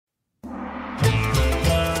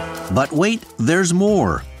But wait, there's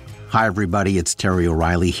more. Hi, everybody. It's Terry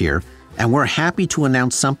O'Reilly here, and we're happy to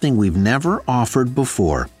announce something we've never offered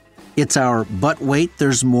before. It's our But Wait,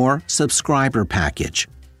 There's More subscriber package.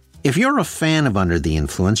 If you're a fan of Under the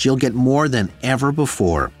Influence, you'll get more than ever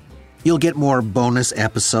before. You'll get more bonus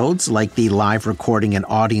episodes like the live recording and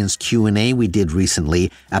audience Q&A we did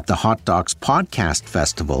recently at the Hot Docs Podcast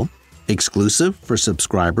Festival, exclusive for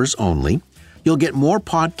subscribers only. You'll get more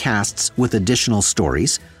podcasts with additional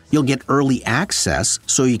stories. You'll get early access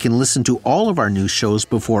so you can listen to all of our new shows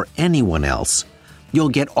before anyone else. You'll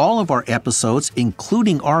get all of our episodes,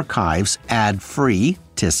 including archives, ad-free.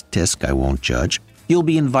 Tisk, tisk, I won't judge. You'll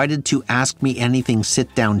be invited to Ask Me Anything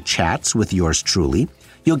sit-down chats with yours truly.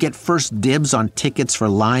 You'll get first dibs on tickets for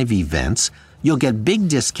live events. You'll get big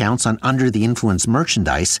discounts on Under the Influence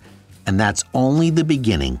merchandise. And that's only the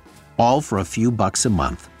beginning, all for a few bucks a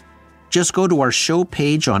month. Just go to our show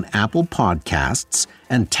page on Apple Podcasts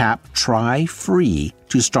and tap Try Free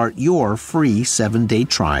to start your free 7-day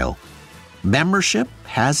trial. Membership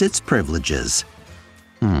has its privileges.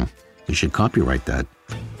 You should copyright that.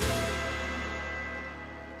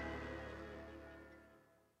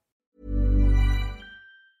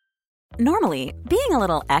 Normally, being a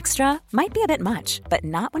little extra might be a bit much, but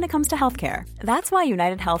not when it comes to healthcare. That's why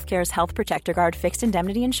United Healthcare's Health Protector Guard fixed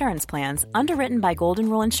indemnity insurance plans, underwritten by Golden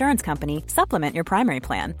Rule Insurance Company, supplement your primary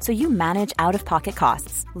plan so you manage out-of-pocket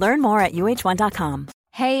costs. Learn more at uh1.com.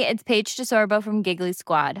 Hey, it's Paige DeSorbo from Giggly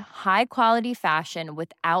Squad. High quality fashion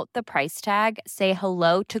without the price tag. Say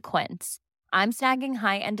hello to Quince. I'm snagging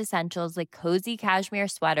high-end essentials like cozy cashmere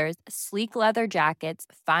sweaters, sleek leather jackets,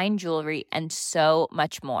 fine jewelry, and so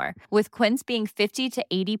much more. With Quince being 50 to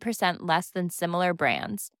 80% less than similar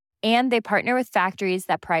brands. And they partner with factories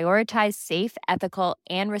that prioritize safe, ethical,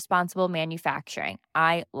 and responsible manufacturing.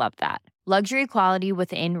 I love that. Luxury quality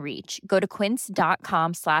within reach. Go to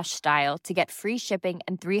quince.com/style to get free shipping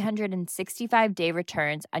and 365-day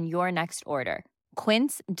returns on your next order.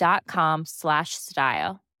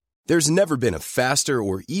 Quince.com/style. There's never been a faster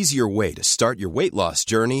or easier way to start your weight loss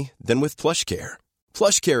journey than with PlushCare.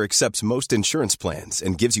 PlushCare accepts most insurance plans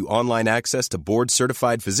and gives you online access to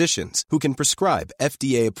board-certified physicians who can prescribe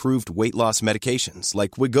FDA-approved weight loss medications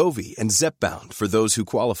like Wegovy and Zepbound for those who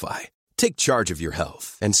qualify. Take charge of your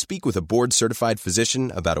health and speak with a board-certified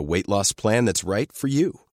physician about a weight loss plan that's right for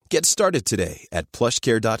you. Get started today at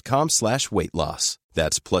plushcare.com/weight loss.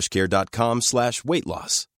 That's plushcare.com/weight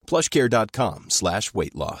loss.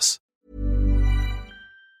 plushcare.com/weight loss.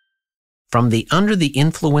 From the Under the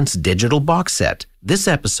Influence digital box set, this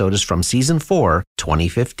episode is from Season 4,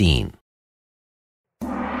 2015.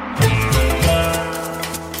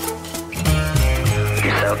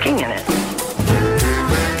 You're soaking in it.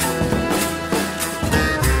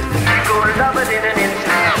 You're gonna love it in an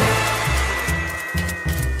instant.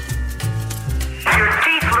 Your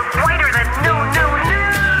teeth look whiter than no.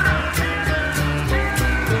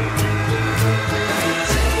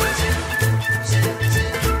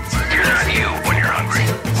 You're not you when you're hungry.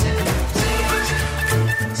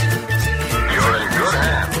 You're in good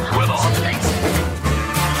hands with Austin.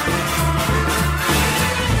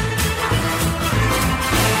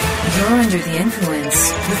 You're Under the Influence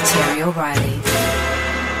with Terry O'Reilly.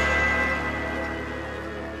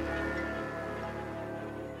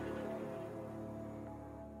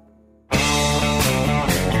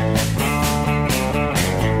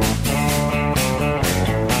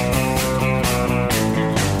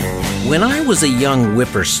 When I was a young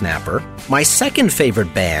whippersnapper, my second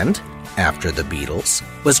favorite band, after the Beatles,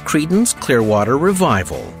 was Creedence Clearwater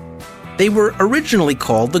Revival. They were originally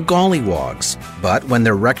called the Gollywogs, but when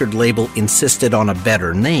their record label insisted on a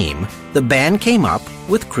better name, the band came up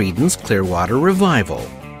with Creedence Clearwater Revival.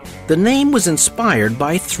 The name was inspired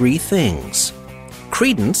by three things.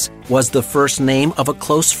 Creedence was the first name of a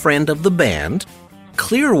close friend of the band.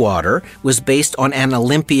 Clearwater was based on an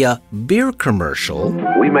Olympia beer commercial.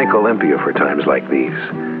 We make Olympia for times like these,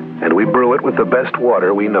 and we brew it with the best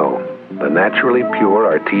water we know, the naturally pure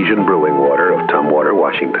artesian brewing water of Tumwater,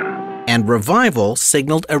 Washington. And Revival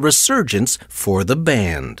signaled a resurgence for the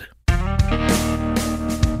band.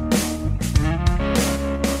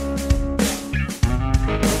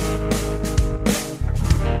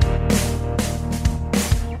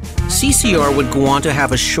 CCR would go on to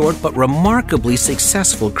have a short but remarkably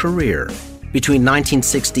successful career. Between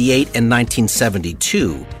 1968 and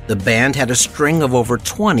 1972, the band had a string of over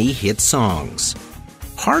 20 hit songs.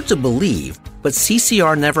 Hard to believe, but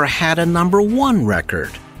CCR never had a number one record.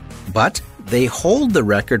 But they hold the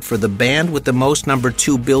record for the band with the most number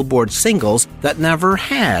 2 Billboard singles that never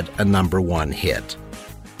had a number 1 hit.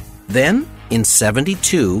 Then, In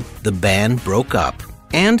 '72, the band broke up,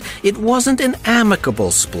 and it wasn't an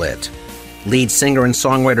amicable split. Lead singer and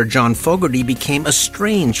songwriter John Fogerty became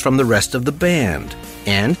estranged from the rest of the band,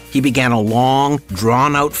 and he began a long,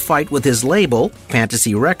 drawn-out fight with his label,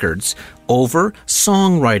 Fantasy Records, over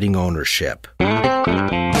songwriting ownership.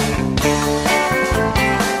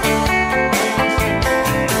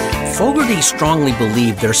 Fogerty strongly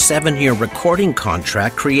believed their 7-year recording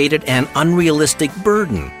contract created an unrealistic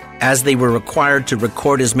burden, as they were required to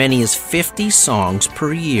record as many as 50 songs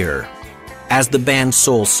per year. As the band's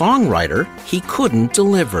sole songwriter, he couldn't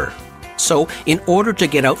deliver. So, in order to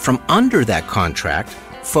get out from under that contract,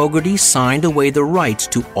 Fogerty signed away the rights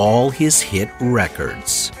to all his hit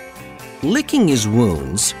records. Licking his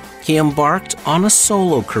wounds, he embarked on a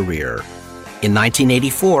solo career. In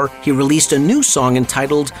 1984, he released a new song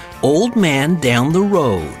entitled Old Man Down the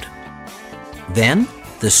Road. Then,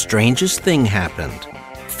 the strangest thing happened.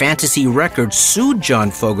 Fantasy Records sued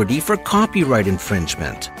John Fogerty for copyright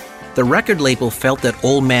infringement. The record label felt that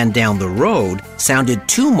Old Man Down the Road sounded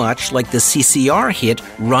too much like the CCR hit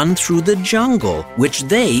Run Through the Jungle, which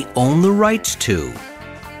they own the rights to.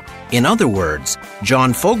 In other words,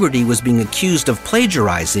 John Fogerty was being accused of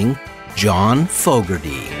plagiarizing John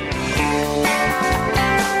Fogerty.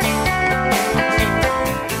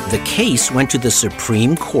 The case went to the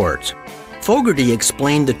Supreme Court. Fogerty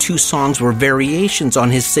explained the two songs were variations on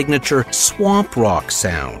his signature swamp rock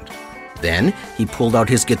sound. Then he pulled out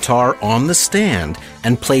his guitar on the stand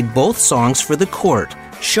and played both songs for the court,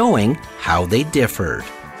 showing how they differed.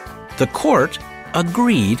 The court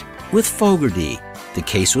agreed with Fogerty. The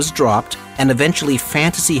case was dropped, and eventually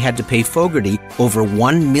Fantasy had to pay Fogerty over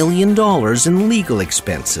 $1 million in legal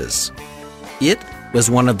expenses. It was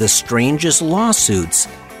one of the strangest lawsuits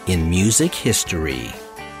in music history.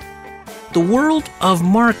 The world of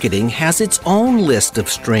marketing has its own list of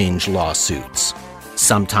strange lawsuits.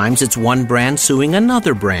 Sometimes it's one brand suing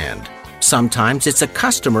another brand. Sometimes it's a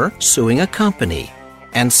customer suing a company.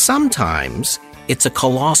 And sometimes it's a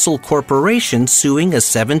colossal corporation suing a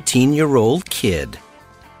 17-year-old kid.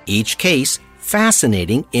 Each case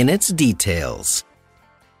fascinating in its details.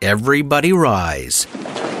 Everybody rise.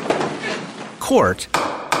 Court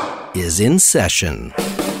is in session.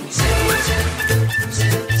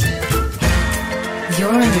 You're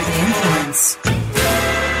under the influence.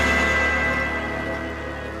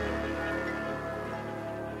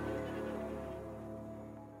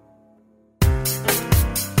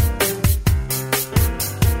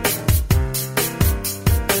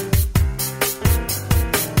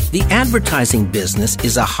 The advertising business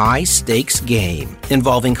is a high-stakes game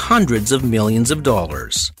involving hundreds of millions of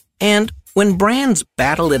dollars. And when brands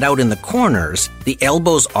battle it out in the corners, the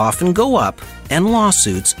elbows often go up and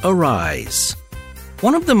lawsuits arise.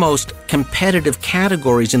 One of the most competitive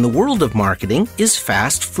categories in the world of marketing is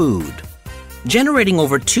fast food. Generating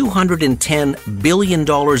over $210 billion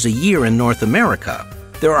a year in North America,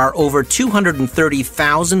 there are over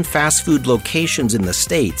 230,000 fast food locations in the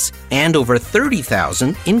States and over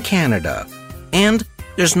 30,000 in Canada. And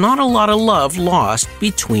there's not a lot of love lost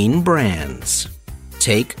between brands.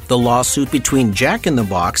 Take the lawsuit between Jack in the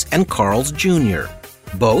Box and Carl's Jr.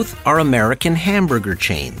 Both are American hamburger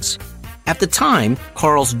chains. At the time,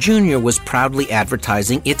 Carl's Jr. was proudly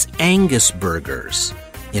advertising its Angus burgers.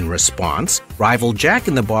 In response, rival Jack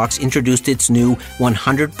in the Box introduced its new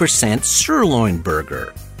 100% sirloin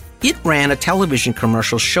burger. It ran a television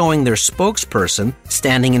commercial showing their spokesperson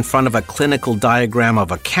standing in front of a clinical diagram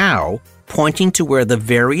of a cow, pointing to where the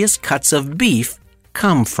various cuts of beef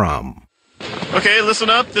come from. Okay, listen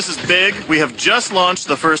up. This is big. We have just launched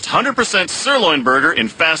the first 100% sirloin burger in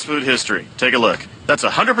fast food history. Take a look. That's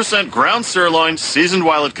 100% ground sirloin, seasoned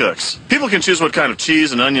while it cooks. People can choose what kind of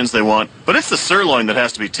cheese and onions they want, but it's the sirloin that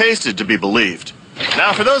has to be tasted to be believed.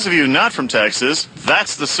 Now, for those of you not from Texas,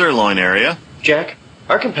 that's the sirloin area. Jack,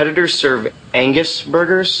 our competitors serve Angus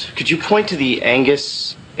burgers. Could you point to the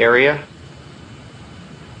Angus area?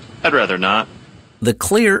 I'd rather not. The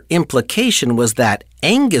clear implication was that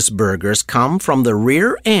Angus burgers come from the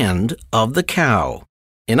rear end of the cow.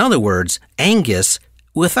 In other words, Angus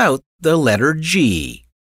without the letter G.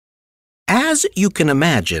 As you can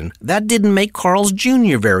imagine, that didn't make Carl's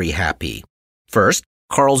Jr. very happy. First,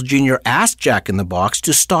 Carl's Jr. asked Jack in the Box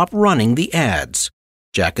to stop running the ads.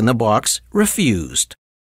 Jack in the Box refused.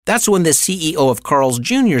 That's when the CEO of Carl's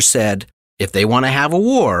Jr. said, "If they want to have a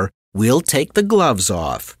war, we'll take the gloves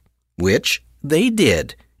off," which they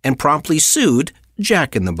did, and promptly sued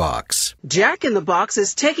Jack in the Box. Jack in the Box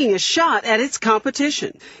is taking a shot at its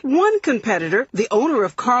competition. One competitor, the owner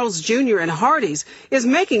of Carl's Jr. and Hardee's, is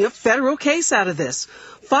making a federal case out of this,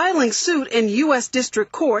 filing suit in U.S.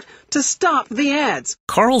 District Court to stop the ads.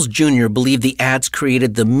 Carl's Jr. believed the ads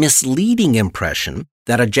created the misleading impression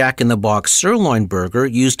that a Jack in the Box sirloin burger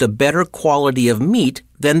used a better quality of meat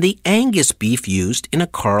than the Angus beef used in a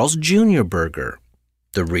Carl's Jr. burger.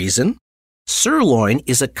 The reason? Sirloin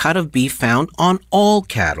is a cut of beef found on all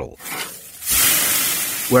cattle,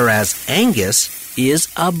 whereas Angus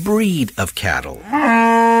is a breed of cattle.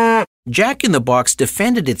 Jack in the Box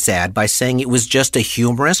defended its ad by saying it was just a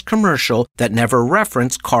humorous commercial that never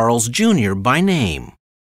referenced Carl's Jr. by name.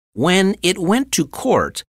 When it went to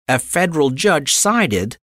court, a federal judge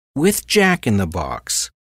sided with Jack in the Box.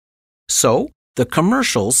 So, the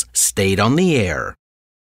commercials stayed on the air.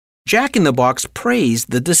 Jack in the Box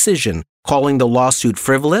praised the decision, calling the lawsuit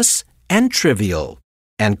frivolous and trivial,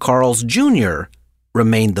 and Carl's Jr.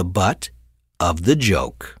 remained the butt of the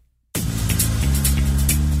joke.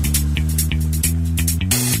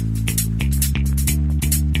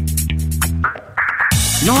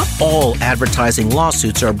 Not all advertising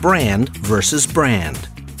lawsuits are brand versus brand.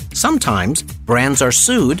 Sometimes brands are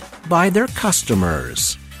sued by their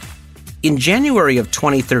customers. In January of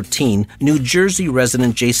 2013, New Jersey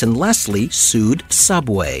resident Jason Leslie sued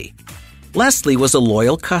Subway. Leslie was a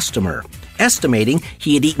loyal customer, estimating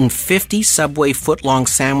he had eaten 50 Subway footlong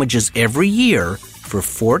sandwiches every year for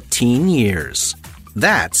 14 years.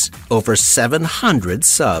 That's over 700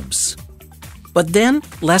 subs. But then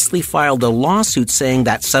Leslie filed a lawsuit saying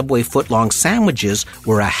that Subway footlong sandwiches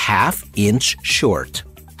were a half-inch short.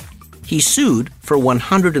 He sued for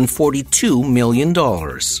 $142 million.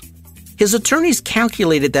 His attorneys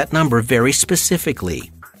calculated that number very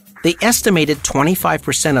specifically. They estimated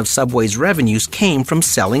 25% of Subway's revenues came from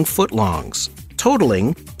selling footlongs,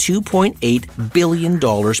 totaling $2.8 billion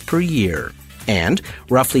per year. And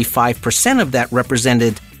roughly 5% of that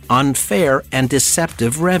represented unfair and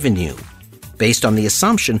deceptive revenue, based on the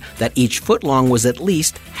assumption that each footlong was at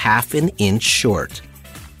least half an inch short.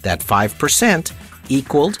 That 5%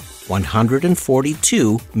 equaled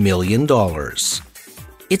 $142 million.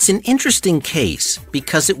 It's an interesting case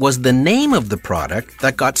because it was the name of the product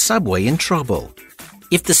that got Subway in trouble.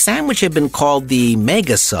 If the sandwich had been called the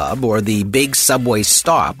Mega Sub or the Big Subway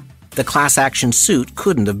Stop, the class action suit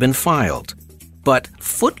couldn't have been filed. But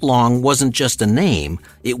footlong wasn't just a name,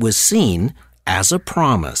 it was seen as a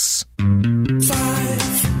promise.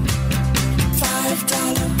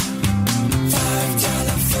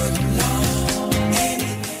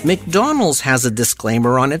 McDonald's has a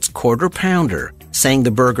disclaimer on its Quarter Pounder, saying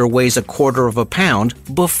the burger weighs 1/4 pound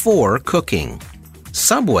before cooking.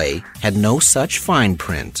 Subway had no such fine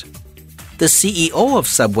print. The CEO of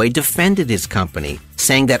Subway defended his company,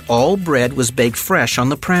 saying that all bread was baked fresh on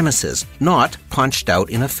the premises, not punched out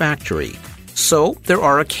in a factory. So there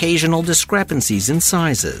are occasional discrepancies in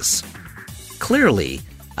sizes. Clearly,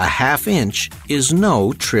 a half-inch is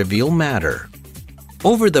no trivial matter.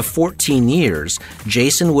 Over the 14 years,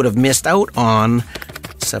 Jason would have missed out on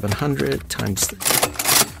 700 times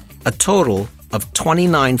a total of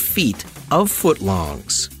 29 feet of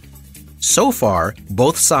footlongs. So far,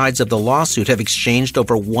 both sides of the lawsuit have exchanged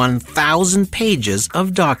over 1,000 pages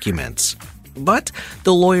of documents. But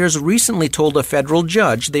the lawyers recently told a federal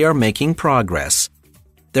judge they are making progress.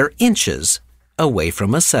 They're inches away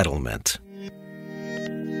from a settlement.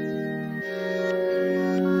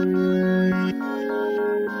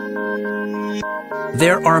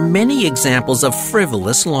 There are many examples of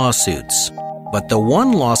frivolous lawsuits, but the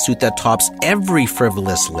one lawsuit that tops every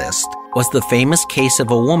frivolous list was the famous case of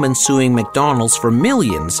a woman suing McDonald's for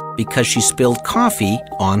millions because she spilled coffee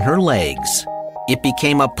on her legs. It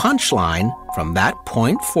became a punchline from that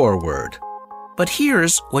point forward. But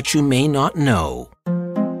here's what you may not know.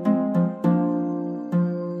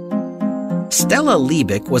 Stella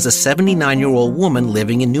Liebig was a 79-year-old woman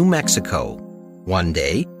living in New Mexico. One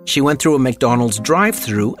day, she went through a McDonald's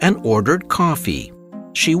drive-thru and ordered coffee.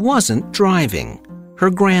 She wasn't driving. Her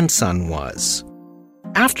grandson was.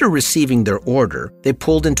 After receiving their order, they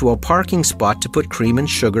pulled into a parking spot to put cream and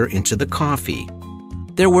sugar into the coffee.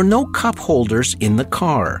 There were no cup holders in the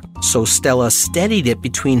car, so Stella steadied it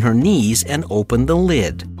between her knees and opened the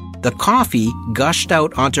lid. The coffee gushed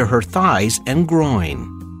out onto her thighs and groin.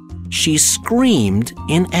 She screamed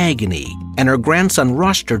in agony, and her grandson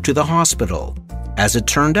rushed her to the hospital. As it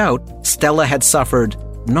turned out, Stella had suffered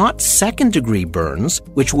not second-degree burns,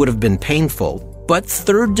 which would have been painful, but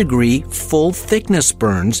third-degree full-thickness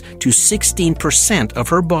burns to 16% of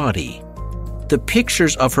her body. The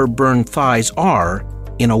pictures of her burned thighs are,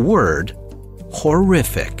 in a word,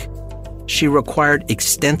 horrific. She required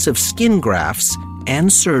extensive skin grafts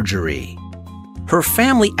and surgery. Her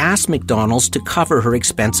family asked McDonald's to cover her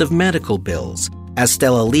expensive medical bills, as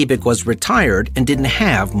Stella Liebig was retired and didn't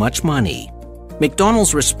have much money.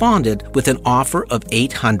 McDonald's responded with an offer of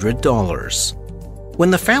 $800.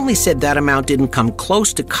 When the family said that amount didn't come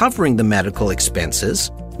close to covering the medical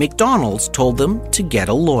expenses, McDonald's told them to get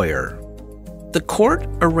a lawyer. The court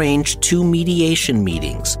arranged 2 mediation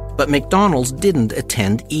meetings, but McDonald's didn't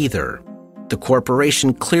attend either. The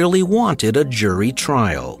corporation clearly wanted a jury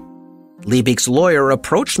trial. Liebig's lawyer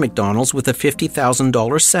approached McDonald's with a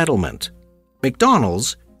 $50,000 settlement.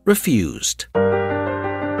 McDonald's refused.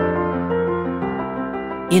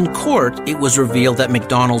 In court, it was revealed that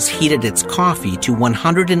McDonald's heated its coffee to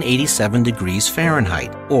 187 degrees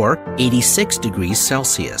Fahrenheit, or 86 degrees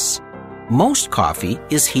Celsius. Most coffee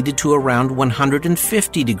is heated to around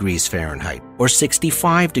 150 degrees Fahrenheit, or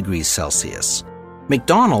 65 degrees Celsius.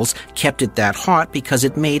 McDonald's kept it that hot because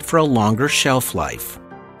it made for a longer shelf life.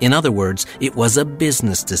 In other words, it was a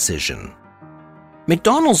business decision.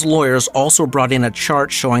 McDonald's lawyers also brought in a chart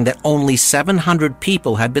showing that only 700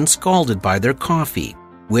 people had been scalded by their coffee,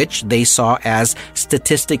 which they saw as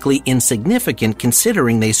statistically insignificant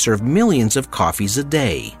considering they serve millions of coffees a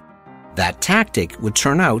day. That tactic would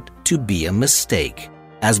turn out to be a mistake,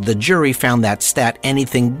 as the jury found that stat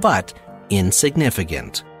anything but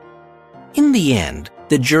insignificant. In the end,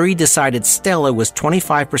 the jury decided Stella was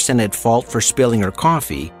 25% at fault for spilling her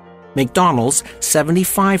coffee, McDonald's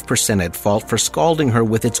 75% at fault for scalding her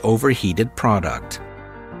with its overheated product.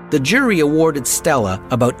 The jury awarded Stella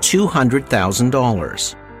about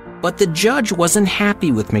 $200,000. But the judge wasn't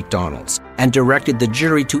happy with McDonald's and directed the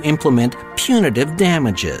jury to implement punitive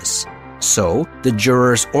damages. So, the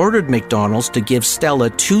jurors ordered McDonald's to give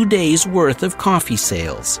Stella 2 days' worth of coffee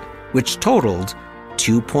sales, which totaled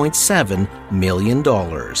 $2.7 million.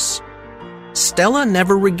 Stella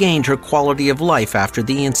never regained her quality of life after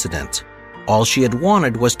the incident. All she had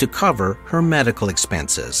wanted was to cover her medical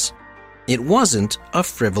expenses. It wasn't a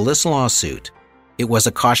frivolous lawsuit. It was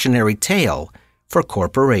a cautionary tale for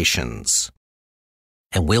corporations.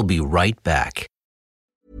 And we'll be right back.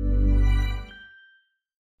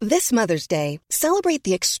 This Mother's Day, celebrate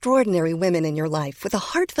the extraordinary women in your life with a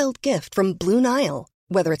heartfelt gift from Blue Nile.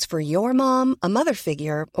 Whether it's for your mom, a mother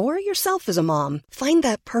figure, or yourself as a mom, find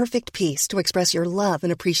that perfect piece to express your love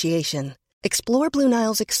and appreciation. Explore Blue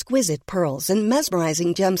Nile's exquisite pearls and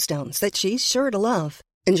mesmerizing gemstones that she's sure to love.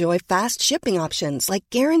 Enjoy fast shipping options like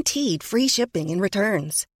guaranteed free shipping and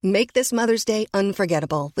returns. Make this Mother's Day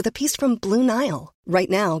unforgettable with a piece from Blue Nile. Right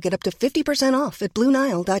now, get up to 50% off at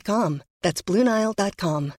BlueNile.com. That's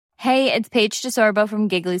BlueNile.com. Hey, it's Paige DeSorbo from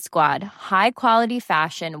Giggly Squad. High quality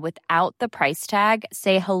fashion without the price tag.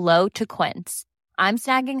 Say hello to Quince. I'm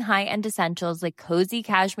snagging high-end essentials like cozy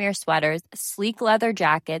cashmere sweaters, sleek leather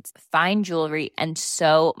jackets, fine jewelry, and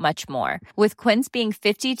so much more. With Quince being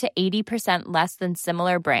 50 to 80% less than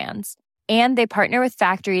similar brands. And they partner with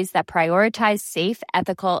factories that prioritize safe,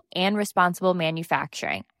 ethical, and responsible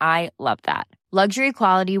manufacturing. I love that. Luxury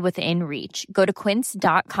quality within reach. Go to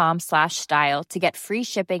quince.com/style to get free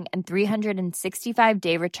shipping and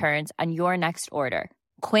 365-day returns on your next order.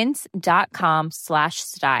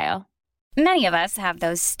 Quince.com/style. Many of us have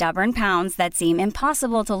those stubborn pounds that seem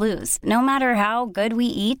impossible to lose, no matter how good we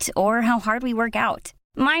eat or how hard we work out.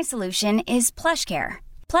 My solution is PlushCare.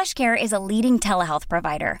 PlushCare is a leading telehealth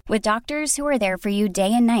provider with doctors who are there for you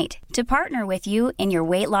day and night to partner with you in your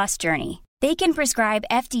weight loss journey. They can prescribe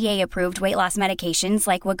FDA-approved weight loss medications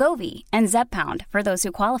like Wegovy and Zepbound for those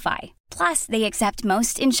who qualify. Plus, they accept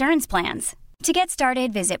most insurance plans. To get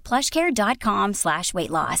started, visit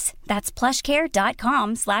plushcare.com/weightloss. That's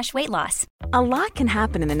plushcare.com/weightloss. A lot can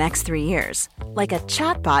happen in the next 3 years. Like a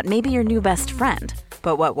chatbot may be your new best friend.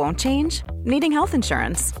 But what won't change? Needing health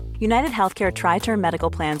insurance. United Healthcare Tri-Term Medical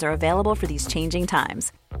Plans are available for these changing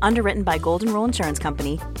times. Underwritten by Golden Rule Insurance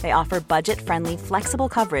Company, they offer budget-friendly, flexible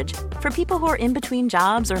coverage for people who are in between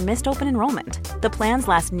jobs or missed open enrollment. The plans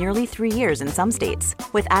last nearly 3 years in some states,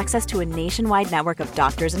 with access to a nationwide network of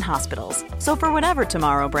doctors and hospitals. So for whatever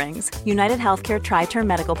tomorrow brings, United Healthcare Tri-Term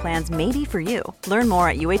Medical Plans may be for you. Learn more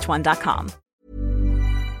at uh1.com.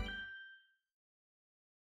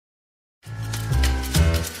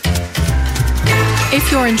 If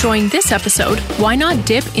you're enjoying this episode, why not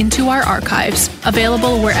dip into our archives,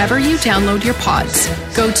 available wherever you download your pods.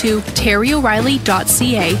 Go to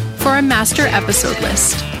terryoreilly.ca for a master episode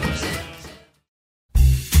list.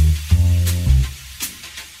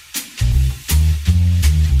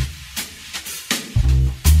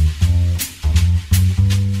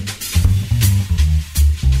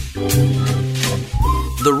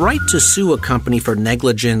 The right to sue a company for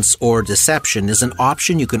negligence or deception is an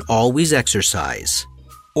option you can always exercise.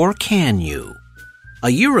 Or can you? A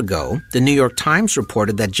year ago, the New York Times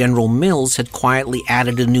reported that General Mills had quietly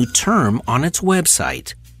added a new term on its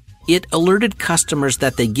website. It alerted customers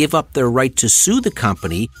that they give up their right to sue the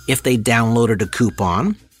company if they downloaded a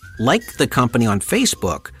coupon, liked the company on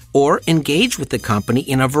Facebook, or engaged with the company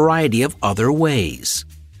in a variety of other ways.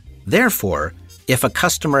 Therefore, if a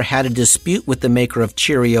customer had a dispute with the maker of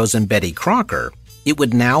Cheerios and Betty Crocker, it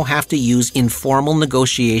would now have to use informal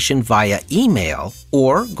negotiation via email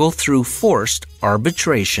or go through forced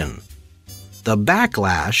arbitration. The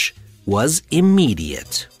backlash was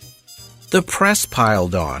immediate. The press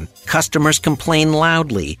piled on, customers complained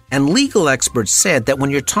loudly, and legal experts said that when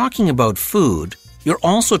you're talking about food, you're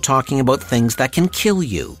also talking about things that can kill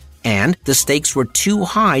you, and the stakes were too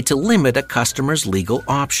high to limit a customer's legal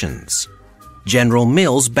options. General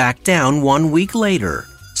Mills backed down 1 week later,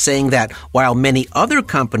 saying that while many other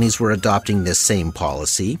companies were adopting this same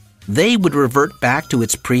policy, they would revert back to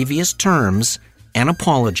its previous terms and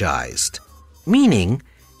apologized, meaning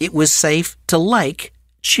it was safe to like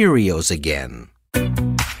Cheerios again.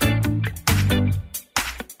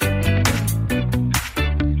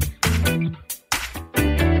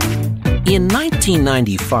 In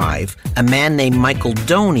 1995, a man named Michael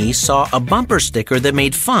Doney saw a bumper sticker that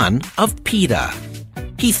made fun of PETA.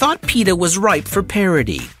 He thought PETA was ripe for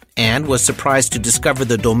parody and was surprised to discover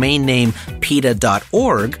the domain name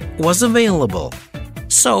PETA.org was available.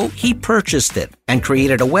 So he purchased it and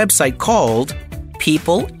created a website called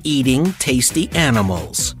People Eating Tasty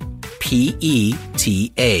Animals,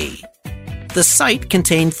 PETA. The site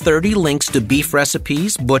contained 30 links to beef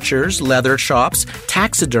recipes, butchers, leather shops,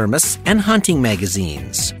 taxidermists, and hunting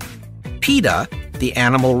magazines. PETA, the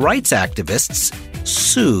animal rights activists,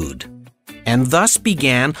 sued, and thus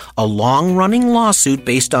began a long-running lawsuit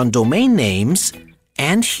based on domain names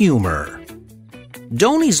and humor.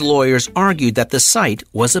 Doney's lawyers argued that the site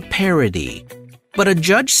was a parody, but a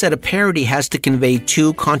judge said a parody has to convey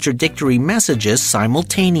two contradictory messages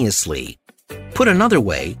simultaneously. Put another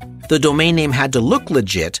way, the domain name had to look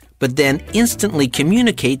legit, but then instantly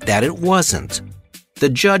communicate that it wasn't. The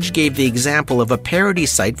judge gave the example of a parody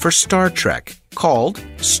site for Star Trek called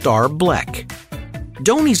Star Blek.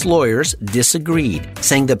 Doney's lawyers disagreed,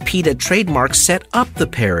 saying the PETA trademark set up the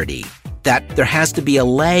parody, that there has to be a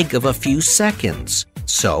lag of a few seconds.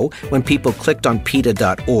 So, when people clicked on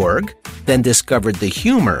PETA.org, then discovered the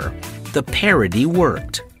humor, the parody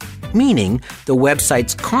worked. Meaning the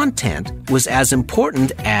website's content was as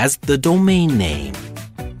important as the domain name.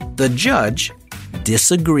 The judge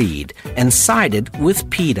disagreed and sided with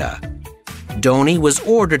PETA. Doney was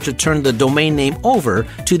ordered to turn the domain name over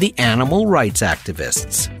to the animal rights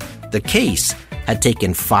activists. The case had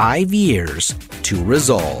taken 5 years to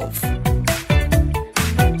resolve.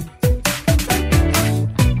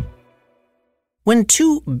 When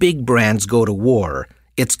two big brands go to war,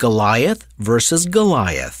 it's Goliath versus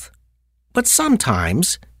Goliath. But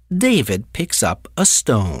sometimes, David picks up a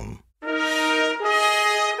stone.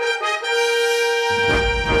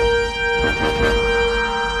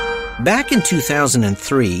 Back in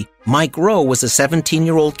 2003, Mike Rowe was a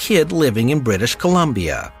 17-year-old kid living in British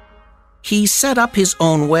Columbia. He set up his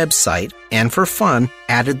own website and, for fun,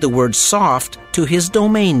 added the word soft to his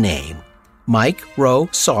domain name,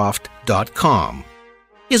 MikeRoweSoft.com.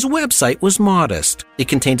 His website was modest. It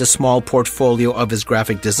contained a small portfolio of his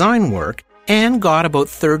graphic design work and got about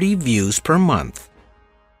 30 views per month.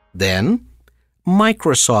 Then,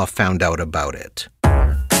 Microsoft found out about it.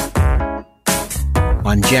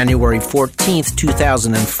 On January 14,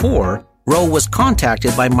 2004, Rowe was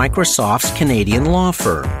contacted by Microsoft's Canadian law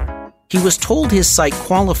firm. He was told his site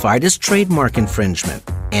qualified as trademark infringement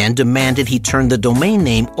and demanded he turn the domain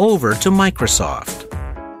name over to Microsoft.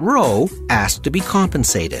 Rowe asked to be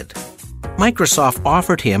compensated. Microsoft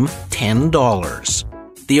offered him $10,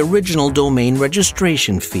 the original domain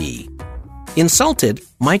registration fee. Insulted,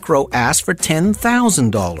 Mike Rowe asked for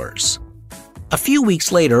 $10,000. A few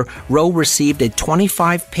weeks later, Rowe received a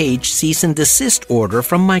 25-page cease and desist order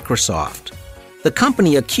from Microsoft. The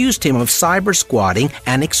company accused him of cyber squatting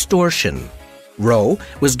and extortion. Rowe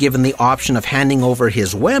was given the option of handing over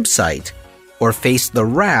his website or face the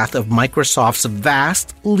wrath of Microsoft's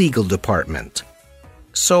vast legal department.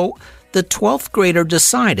 So, the 12th grader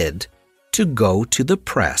decided to go to the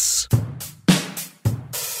press.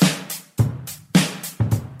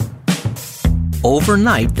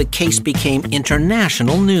 Overnight, the case became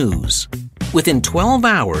international news. Within 12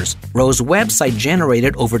 hours, Rowe's website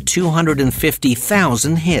generated over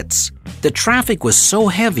 250,000 hits. The traffic was so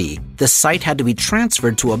heavy, the site had to be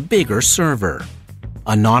transferred to a bigger server.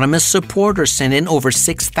 Anonymous supporters sent in over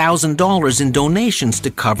 $6,000 in donations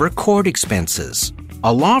to cover court expenses.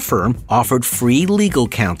 A law firm offered free legal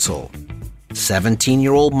counsel.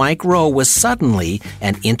 17-year-old Mike Rowe was suddenly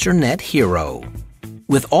an internet hero.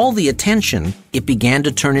 With all the attention, it began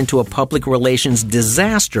to turn into a public relations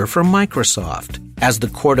disaster for Microsoft, as the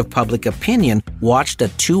court of public opinion watched a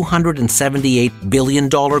 $278 billion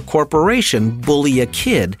corporation bully a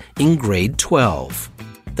kid in grade 12.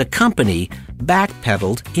 The company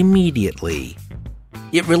backpedaled immediately.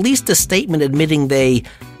 It released a statement admitting they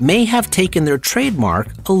may have taken their trademark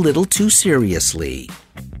a little too seriously.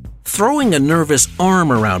 Throwing a nervous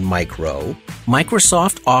arm around Mike Rowe,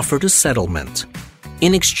 Microsoft offered a settlement.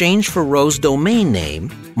 In exchange for Rowe's domain name,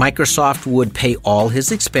 Microsoft would pay all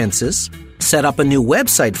his expenses, set up a new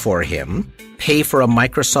website for him, pay for a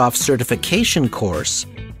Microsoft certification course,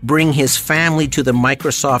 bring his family to the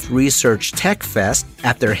Microsoft Research Tech Fest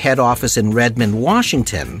at their head office in Redmond,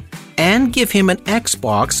 Washington, and give him an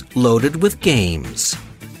Xbox loaded with games.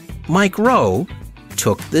 Mike Rowe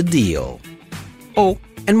took the deal. Oh,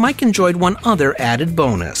 and Mike enjoyed one other added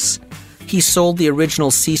bonus. He sold the original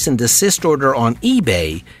cease and desist order on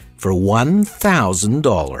eBay for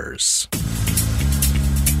 $1,000.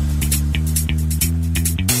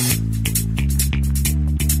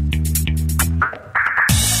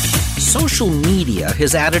 Social media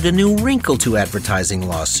has added a new wrinkle to advertising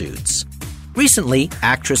lawsuits. Recently,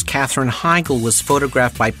 actress Katherine Heigl was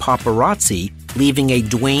photographed by paparazzi leaving a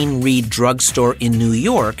Duane Reade drugstore in New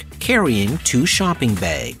York carrying 2 shopping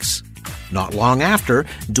bags. Not long after,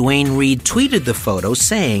 Duane Reade tweeted the photo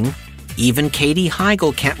saying, "Even Katie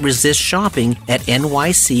Heigl can't resist shopping at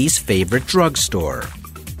NYC's favorite drugstore."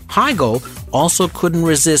 Heigl also couldn't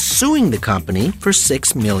resist suing the company for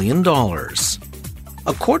 $6 million.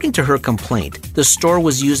 According to her complaint, the store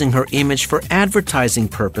was using her image for advertising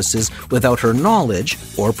purposes without her knowledge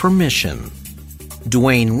or permission.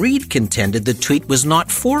 Duane Reade contended the tweet was not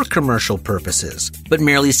for commercial purposes, but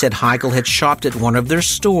merely said Heigl had shopped at one of their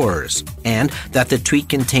stores, and that the tweet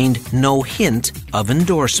contained no hint of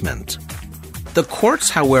endorsement. The courts,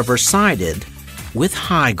 however, sided with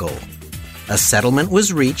Heigl. A settlement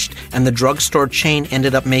was reached, and the drugstore chain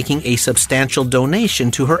ended up making a substantial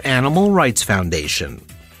donation to her Animal Rights Foundation.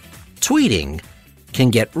 Tweeting can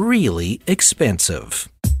get really expensive.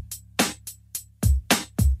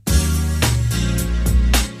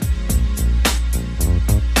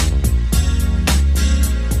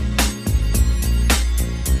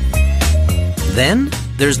 Then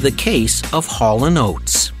there's the case of Hall &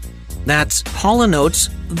 Oates. That's Hall & Oates,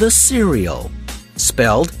 the cereal,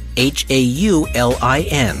 spelled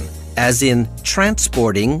Haulin, as in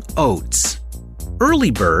transporting oats.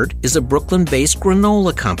 Early Bird is a Brooklyn-based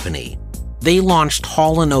granola company. They launched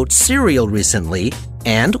Hall & Oates cereal recently,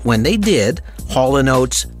 and when they did, Hall &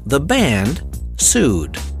 Oates, the band,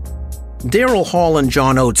 sued. Daryl Hall and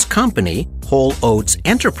John Oates' company, Whole Oats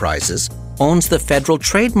Enterprises, owns the federal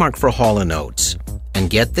trademark for Hall & Oates. And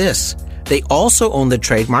get this, they also own the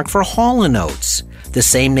trademark for Hall & Oates, the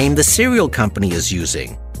same name the cereal company is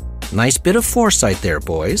using. Nice bit of foresight there,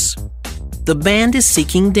 boys. The band is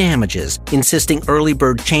seeking damages, insisting Early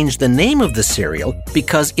Bird change the name of the cereal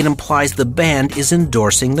because it implies the band is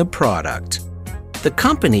endorsing the product. The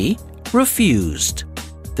company refused.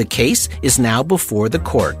 The case is now before the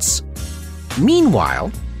courts.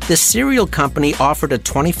 Meanwhile, the cereal company offered a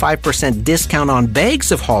 25% discount on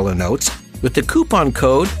bags of Hall & Oates with the coupon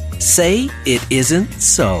code Say It Isn't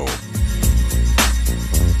So.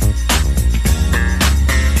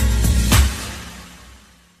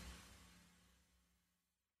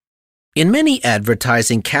 In many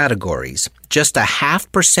advertising categories, just a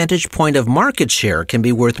half percentage point of market share can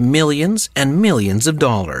be worth millions and millions of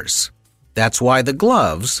dollars. That's why the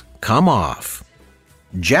gloves come off.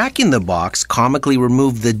 Jack in the Box comically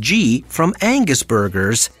removed the G from Angus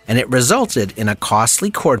burgers, and it resulted in a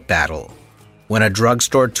costly court battle. When a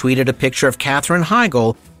drugstore tweeted a picture of Katherine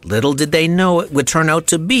Heigl, little did they know it would turn out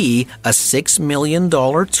to be a $6 million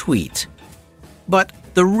tweet. But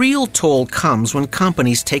the real toll comes when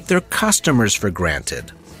companies take their customers for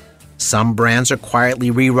granted. Some brands are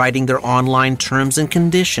quietly rewriting their online terms and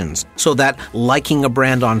conditions so that liking a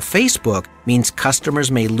brand on Facebook means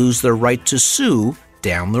customers may lose their right to sue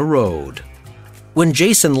down the road. When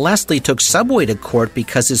Jason Leslie took Subway to court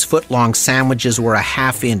because his foot-long sandwiches were a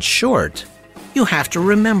half-inch short, you have to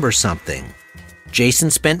remember something.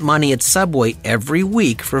 Jason spent money at Subway every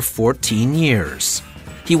week for 14 years.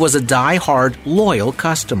 He was a die-hard, loyal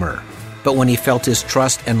customer. But when he felt his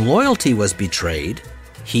trust and loyalty was betrayed,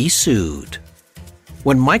 he sued.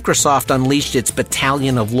 When Microsoft unleashed its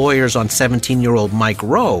battalion of lawyers on 17-year-old Mike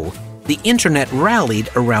Rowe, the internet rallied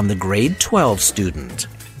around the grade 12 student.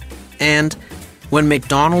 And when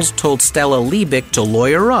McDonald's told Stella Liebig to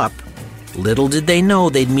lawyer up, little did they know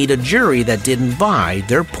they'd meet a jury that didn't buy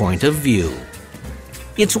their point of view.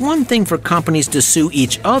 It's one thing for companies to sue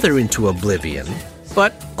each other into oblivion,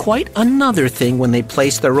 but quite another thing when they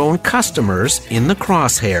place their own customers in the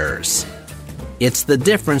crosshairs. It's the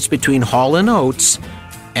difference between Hall & Oates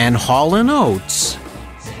and Hall & Oates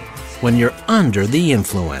when you're under the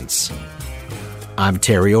influence. I'm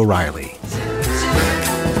Terry O'Reilly.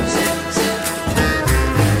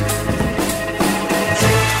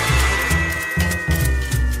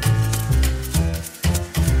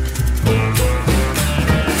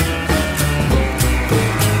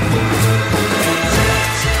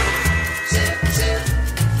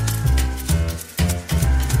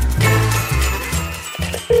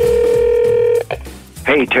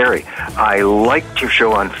 Hey, Terry, I liked your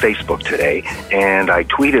show on Facebook today, and I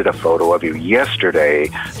tweeted a photo of you yesterday.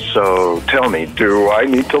 So tell me, do I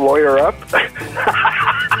need to lawyer up?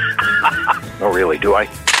 Oh, really, do I?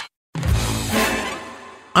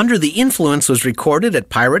 Under the Influence was recorded at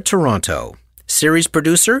Pirate Toronto. Series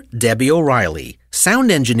producer, Debbie O'Reilly.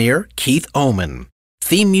 Sound engineer, Keith Oman.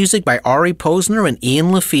 Theme music by Ari Posner and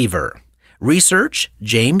Ian Lefevre. Research,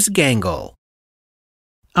 James Gangle.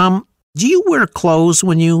 Do you wear clothes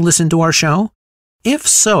when you listen to our show? If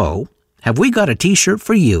so, have we got a t-shirt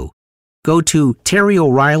for you? Go to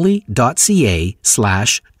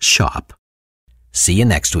terryoreilly.ca/shop. See you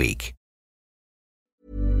next week.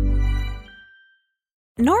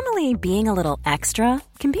 Normally, being a little extra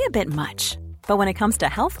can be a bit much. But when it comes to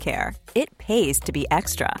healthcare, it pays to be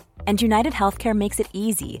extra. And United Healthcare makes it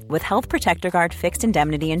easy with Health Protector Guard fixed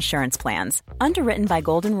indemnity insurance plans. Underwritten by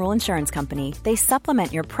Golden Rule Insurance Company, they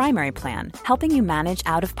supplement your primary plan, helping you manage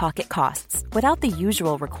out-of-pocket costs without the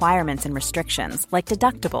usual requirements and restrictions like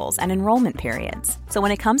deductibles and enrollment periods. So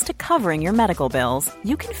when it comes to covering your medical bills,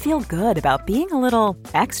 you can feel good about being a little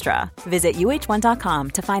extra. Visit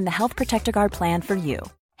uh1.com to find the Health Protector Guard plan for you.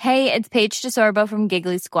 Hey, it's Paige DeSorbo from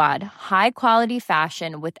Giggly Squad. High quality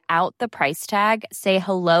fashion without the price tag. Say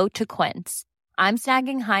hello to Quince. I'm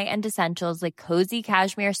snagging high-end essentials like cozy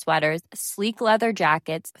cashmere sweaters, sleek leather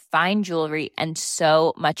jackets, fine jewelry, and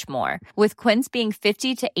so much more. With Quince being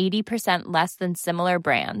 50 to 80% less than similar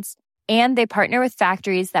brands. And they partner with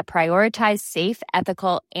factories that prioritize safe,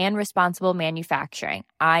 ethical, and responsible manufacturing.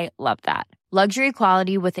 I love that. Luxury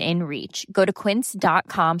quality within reach. Go to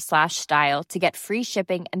quince.com/style to get free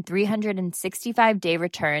shipping and 365-day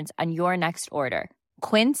returns on your next order.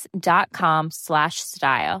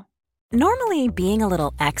 Quince.com/style. Normally, being a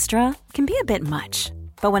little extra can be a bit much.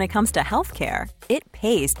 But when it comes to healthcare, it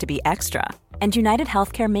pays to be extra. And United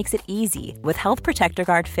Healthcare makes it easy with Health Protector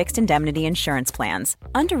Guard fixed indemnity insurance plans.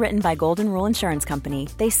 Underwritten by Golden Rule Insurance Company,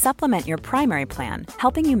 they supplement your primary plan,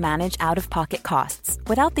 helping you manage out-of-pocket costs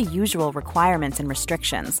without the usual requirements and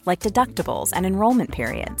restrictions like deductibles and enrollment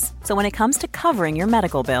periods. So when it comes to covering your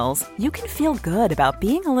medical bills, you can feel good about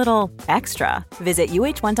being a little extra. Visit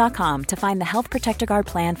uh1.com to find the Health Protector Guard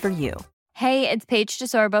plan for you. Hey, it's Paige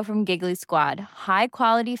DeSorbo from Giggly Squad. High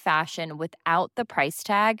quality fashion without the price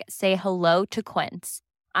tag. Say hello to Quince.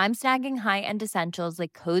 I'm snagging high-end essentials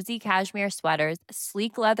like cozy cashmere sweaters,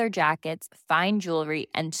 sleek leather jackets, fine jewelry,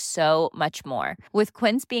 and so much more. With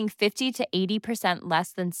Quince being 50 to 80%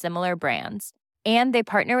 less than similar brands. And they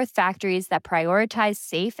partner with factories that prioritize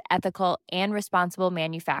safe, ethical, and responsible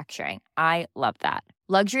manufacturing. I love that.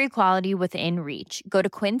 Luxury quality within reach. Go to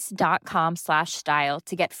quince.com/style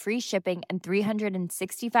to get free shipping and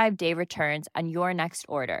 365-day returns on your next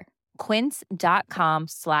order.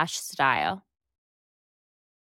 Quince.com/style.